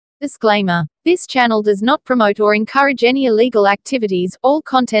Disclaimer. This channel does not promote or encourage any illegal activities. All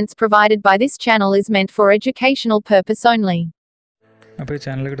contents provided by this channel is meant for educational purpose only. අපේ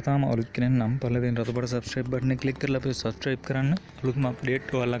channel එකට තාම අලුත් කෙනෙක් නම් පළවෙනි රතුපට subscribe button එක click කරලා අපිව subscribe කරන්න. අලුත්ම update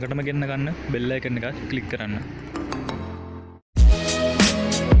ඔයාලටම ගෙන්න ගන්න bell icon එක click කරන්න.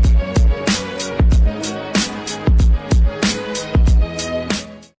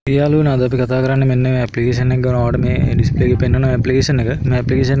 යාළුවනේ අද අපි කතා කරන්නේ මෙන්න මේ application එක ගැන. ඔයාලට මේ display එකේ පෙන්වන application එක. මේ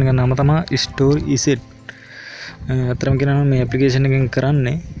application එක නම තමයි Store Asset. අතරම කියනවා මේ application එකෙන්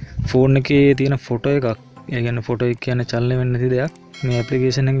කරන්නේ phone එකේ තියෙන photo එකක්. ඒ කියන්නේ photo එක කියන්නේ චලනය වෙන්නේ නැති දෙයක්. මේ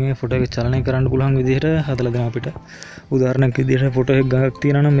application එකෙන් photo එක චලනය කරන්න පුළුවන් විදිහට හදලා දෙනවා අපිට. උදාහරණයක් විදිහට photo එක ගඟක්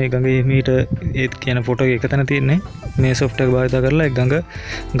තියෙනවා නම් මේ ගඟේ මීට ඒ කියන photo එක තැන තියෙන්නේ. මේ software එක භාවිත කරලා ඒ ගඟ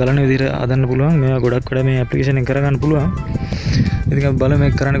ගලන විදිහට හදන්න පුළුවන්. මේවා ගොඩක් වැඩ මේ application එකෙන් කරගන්න පුළුවන්. ඉතින් අපි බලමු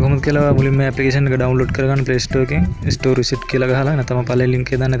මේක කරන්නේ කොහොමද කියලා. මුලින්ම මේ application එක download කරගන්න Play Store එකෙන් Store Asset කියලා ගහලා නැත්නම් පළවෙනි link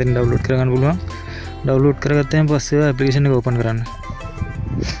එක දාන්න එතනින් download කරගන්න පුළුවන්. download කරගත්තාන් පස්සේ application එක open කරන්න.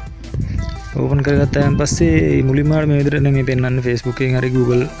 open කරගත්තාන් පස්සේ මුලින්ම මේ විදිහට මේ පෙන්නන්නේ Facebook එකෙන් හරි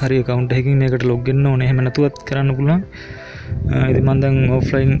Google හරි account එකකින් මේකට log වෙන්න ඕනේ. එහෙම නැතුවත් කරන්න පුළුවන්. ඉතින් මම දැන්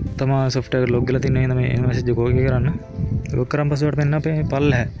offline තමයි software එක log කරලා තින්නේ. එහෙනම් මේ message එක ඕකේ කරන්න. log කරන් පස්සේ වලට පෙන්න අපේ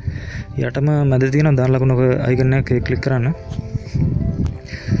පල්ලහැ. යටම මැද තියෙන දාන ලකුණක icon එක click කරන්න.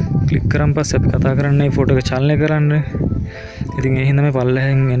 click කරන් පස්සේ අපි කතා කරන්නේ photo එක චලනය කරන්න. ඉතින් ඒ හින්දා මේ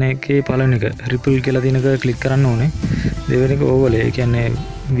පල්ලෙහෙන් එන එකේ පළවෙනි එක ripple කියලා තියෙන එක click කරන්න ඕනේ. දෙවෙනි එක overlay. ඒ කියන්නේ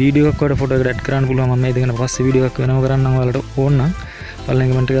වීඩියෝ එකක් වල ෆොටෝ එකට ඇඩ් කරන්න පුළුවන්. මම මේ දෙකන පස්සේ වීඩියෝ එකක් වෙනම කරන්නම් ඔයාලට ඕන නම් පල්ලෙන්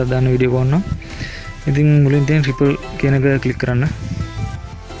කමෙන්ට් එකක් දාන්න වීඩියෝ එක ඕන නම්. ඉතින් මුලින් තියෙන ripple කියන එක click කරන්න.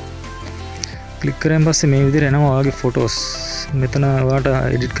 click කරන් පස්සේ මේ විදිහට එනවා ඔයාගේ photos. මෙතන ඔයාලට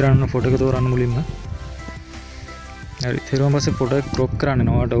edit කරන්න ෆොටෝ එක තෝරන්න මුලින්ම. හරි ඊට පස්සේ ෆොටෝ එක crop කරන්න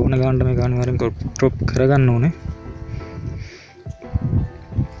ඕන. ඔයාලට ඕන ගන්න මේ අනිවාර්යෙන් crop කරගන්න ඕනේ.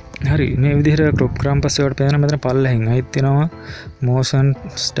 හරි මේ විදිහට crop කරාන් පස්සේ ඔයාලට පේනවා මෙතන පල්ලෙහින් අයිත් තියෙනවා motion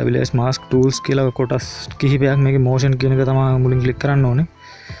stabilize mask tools කියලා කොටස් කිහිපයක්. මේකේ motion කියන එක තමයි මුලින් click කරන්න ඕනේ.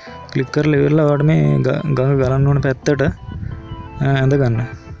 click කරලා ඉවරලා ඔයාලට මේ ගඟ ගලන්න ඕන පැත්තට ඇඳ ගන්න.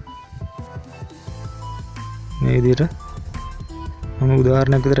 මේ විදිහට මම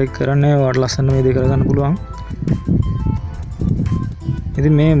උදාහරණයක් විතරක් කරන්නේ ඔයාලට ලස්සන මේ දේ කරගන්න පුළුවන්.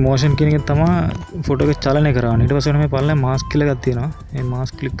 ඉතින් මේ motion කියන එක තමයි ෆොටෝ එක චලනය කරන්නේ. ඊට පස්සේ මේ පල්ලෙන් mask කියලා එකක් තියෙනවා. මේ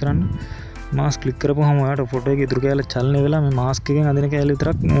mask click කරන්න. mask click කරපුවම ඔයාලට ෆොටෝ එකේ ඉතුරු කැලේ චලනය වෙලා මේ mask එකෙන් අදින කැලේ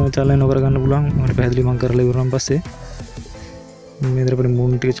විතරක් චලනය නොකර ගන්න පුළුවන්. මම පැහැදිලි මම කරලා ඉවරන් පස්සේ මේ විතර පොඩි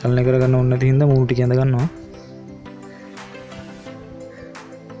මූණු ටික චලනය කර ගන්න ඕනේ නැති හින්දා මූණු ටික ඇඳ ගන්නවා.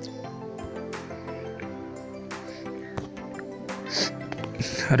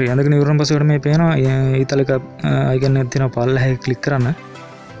 හරි ඇඳගෙන ඉවරන් පස්සේ මේ පේනවා ඊතලක icon එකක් තියෙනවා පල්ලෙහා click කරන්න.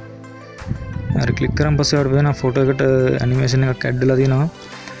 හරි click කරන් පස්සේ ඔයාලට වෙන ෆොටෝ එකට animation එකක් ඇඩ් වෙලා තියෙනවා.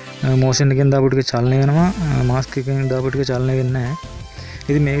 motion එකෙන් දාපු ටික චලනය වෙනවා. mask එකෙන් දාපු ටික චලනය වෙන්නේ නැහැ.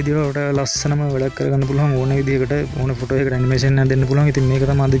 ඉතින් මේ විදිහට ඔයාලට ලස්සනම වැඩක් කරගන්න පුළුවන්. ඕන විදිහකට ඕන ෆොටෝ එකකට animation එකක් දෙන්න පුළුවන්. ඉතින් මේක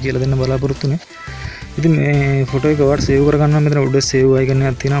තමයි අද කියලා දෙන්න බලාපොරොත්තු වෙන්නේ. ඉතින් මේ ෆොටෝ එක ඔයාලට save කරගන්න නම් මෙතන උඩ save icon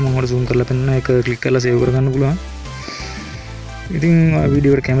එකක් තියෙනවා. මම ඔයාලට zoom කරලා පෙන්නනවා. ඒක click කරලා save කරගන්න පුළුවන්. ඉතින්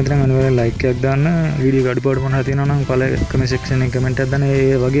වීඩියෝ එකට කැමති නම් අනිවාර්යෙන් like එකක් දාන්න. වීඩියෝ එක අඩුපාඩු මොනවා තියෙනවා නම් පළවෙනි comment section එකේ comment එකක් දාන්න.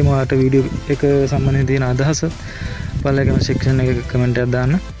 ඒ වගේම ඔයාලට වීඩියෝ එක සම්බන්ධයෙන් තියෙන අදහස පළවෙනි comment section එකේ comment එකක්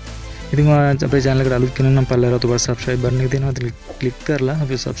දාන්න. ඉතින් ඔයාලා අපේ channel එකට අලුත් කෙනෙක් නම් පළවෙනි රතු බට subscribe button එක තියෙනවා. ඒක click කරලා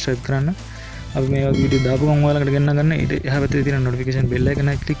අපි subscribe කරන්න. අපි මේ වගේ වීඩියෝ දාපු ගමන් ඔයාලකට ගෙන්න ගන්න. ඊට එහා පැත්තේ තියෙන notification bell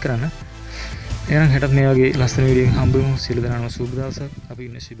icon එක click කරන්න. එහෙනම් හෙටත් මේ වගේ ලස්සන වීඩියෝ එකක් හම්බෙමු. සියලු දෙනාටම සුබ දවසක්. අපි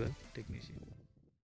ඉන්නේ ශිබ ටෙක්නීෂියන්.